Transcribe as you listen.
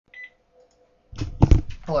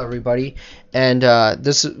Hello, everybody, and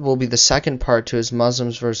this will be the second part to his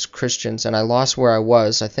Muslims versus Christians, and I lost where I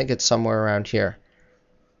was. I think it's somewhere around here.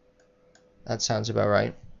 That sounds about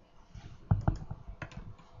right.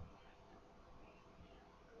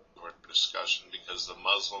 Discussion because the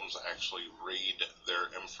Muslims actually read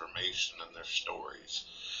their information and their stories.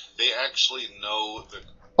 They actually know that.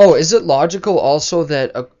 Oh, is it logical also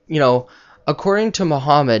that, according to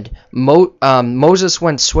Muhammad, Moses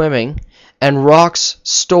went swimming and rocks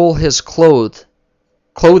stole his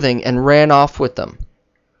clothing and ran off with them?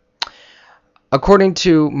 According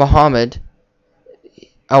to Muhammad,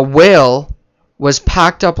 a whale was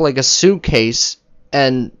packed up like a suitcase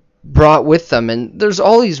and brought with them, and there's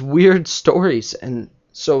all these weird stories, and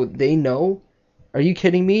so they know. Are you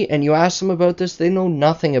kidding me? And you ask them about this, they know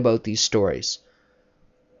nothing about these stories.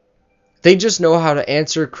 They just know how to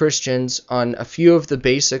answer Christians on a few of the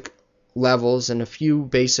basic levels and a few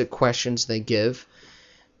basic questions they give.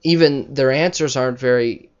 Even their answers aren't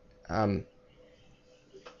very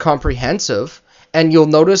comprehensive, and you'll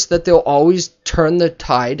notice that they'll always turn the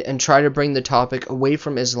tide and try to bring the topic away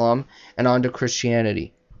from Islam and onto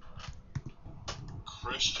Christianity.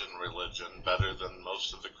 Christian religion better than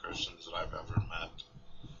most of the Christians that I've ever met.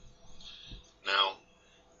 Now,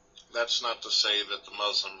 that's not to say that the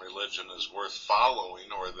Muslim religion is worth following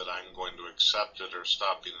or that I'm going to accept it or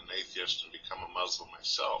stop being an atheist and become a Muslim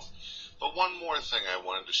myself. But one more thing I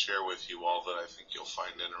wanted to share with you all that I think you'll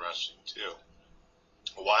find interesting too.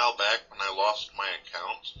 A while back when I lost my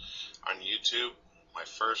account on YouTube, my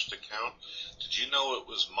first account, did you know it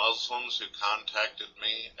was Muslims who contacted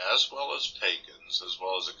me, as well as pagans, as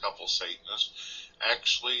well as a couple Satanists,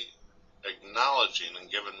 actually acknowledging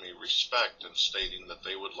and giving me respect and stating that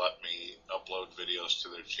they would let me upload videos to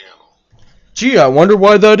their channel. Gee, I wonder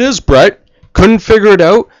why that is, Brett. Couldn't figure it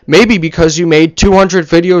out? Maybe because you made 200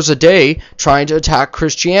 videos a day trying to attack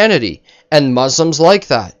Christianity, and Muslims like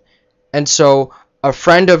that. And so a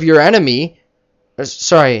friend of your enemy, an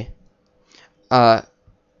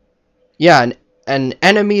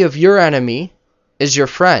enemy of your enemy is your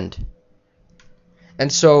friend.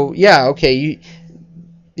 And so, yeah, okay,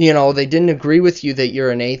 you know, they didn't agree with you that you're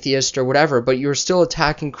an atheist or whatever, but you're still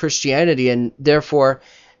attacking Christianity and therefore,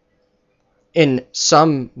 in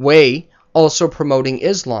some way, also promoting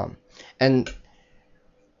Islam. And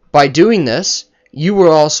by doing this, you were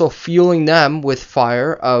also fueling them with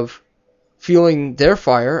fueling their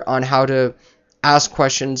fire on how to ask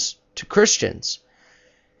questions to Christians.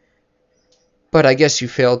 But I guess you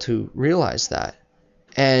failed to realize that.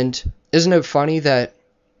 And isn't it funny that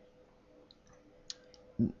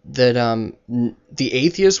the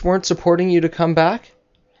atheists weren't supporting you to come back?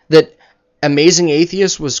 That Amazing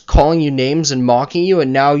Atheist was calling you names and mocking you,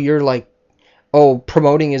 and now you're like,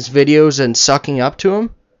 promoting his videos and sucking up to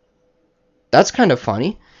him? That's kind of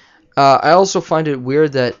funny. I also find it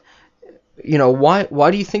weird that,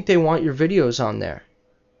 why do you think they want your videos on there?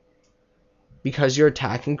 Because you're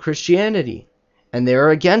attacking Christianity, and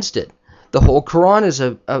they're against it. The whole Quran is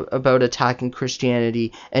about attacking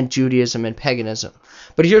Christianity and Judaism and paganism.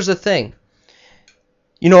 But here's the thing.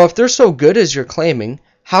 If they're so good as you're claiming,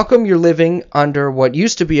 how come you're living under what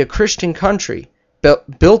used to be a Christian country,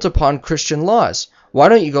 built upon Christian laws? Why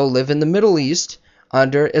don't you go live in the Middle East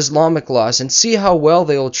under Islamic laws and see how well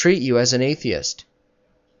they will treat you as an atheist?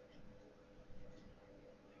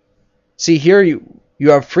 See, here you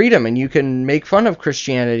have freedom and you can make fun of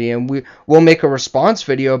Christianity, and we'll make a response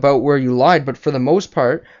video about where you lied, but for the most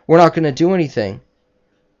part, we're not going to do anything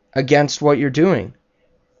against what you're doing.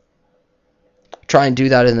 Try and do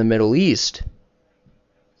that in the Middle East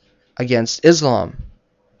against Islam,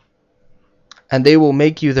 and they will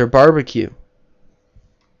make you their barbecue.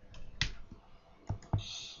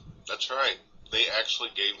 That's right. They actually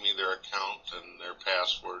gave me their account and their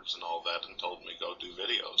passwords and all that and told me go do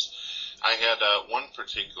videos. I had one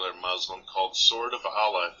particular Muslim called Sword of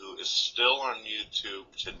Allah who is still on YouTube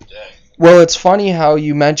today. Well, it's funny how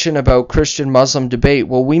you mention about Christian-Muslim debate.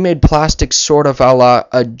 Well, we made Plastic Sword of Allah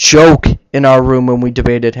a joke in our room when we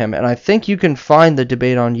debated him, and I think you can find the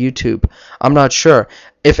debate on YouTube. I'm not sure.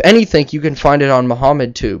 If anything, you can find it on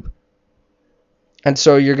MuhammadTube. And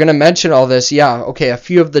so you're going to mention all this. Yeah, okay, a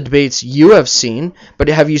few of the debates you have seen, but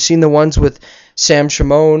have you seen the ones with Sam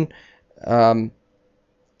Shimon?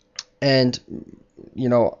 And,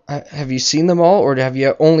 have you seen them all, or have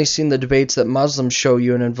you only seen the debates that Muslims show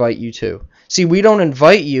you and invite you to? See, we don't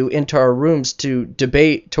invite you into our rooms to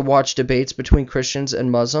watch debates between Christians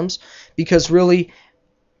and Muslims, because really,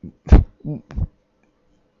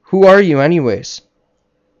 who are you anyways?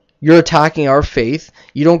 You're attacking our faith.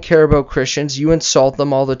 You don't care about Christians. You insult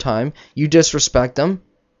them all the time. You disrespect them.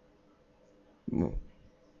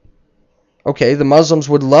 Okay, the Muslims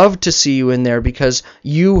would love to see you in there because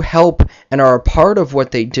you help and are a part of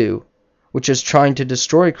what they do, which is trying to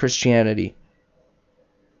destroy Christianity.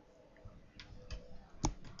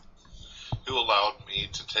 Who allowed me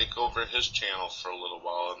to take over his channel for a little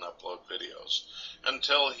while and upload videos,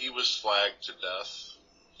 until he was flagged to death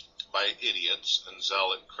by idiots and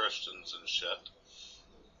zealot Christians and shit,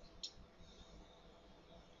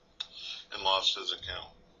 and lost his account.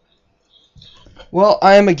 Well,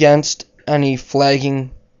 I am against any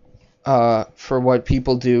flagging for what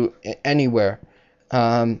people do anywhere.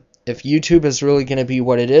 If YouTube is really going to be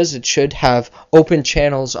what it is, it should have open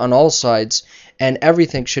channels on all sides, and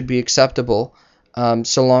everything should be acceptable,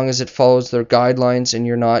 so long as it follows their guidelines and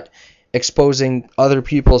you're not exposing other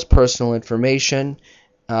people's personal information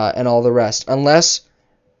and all the rest. Unless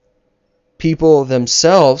people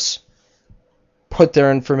themselves put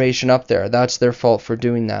their information up there. That's their fault for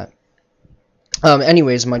doing that.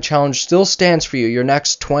 Anyways, my challenge still stands for you. Your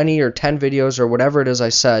next 20 or 10 videos or whatever it is I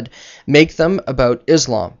said, make them about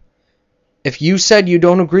Islam. If you said you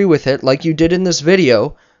don't agree with it, like you did in this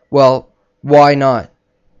video, well, why not?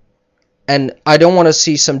 And I don't want to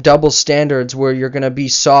see some double standards where you're going to be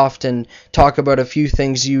soft and talk about a few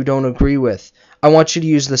things you don't agree with. I want you to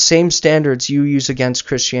use the same standards you use against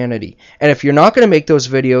Christianity. And if you're not going to make those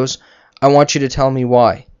videos, I want you to tell me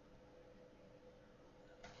why.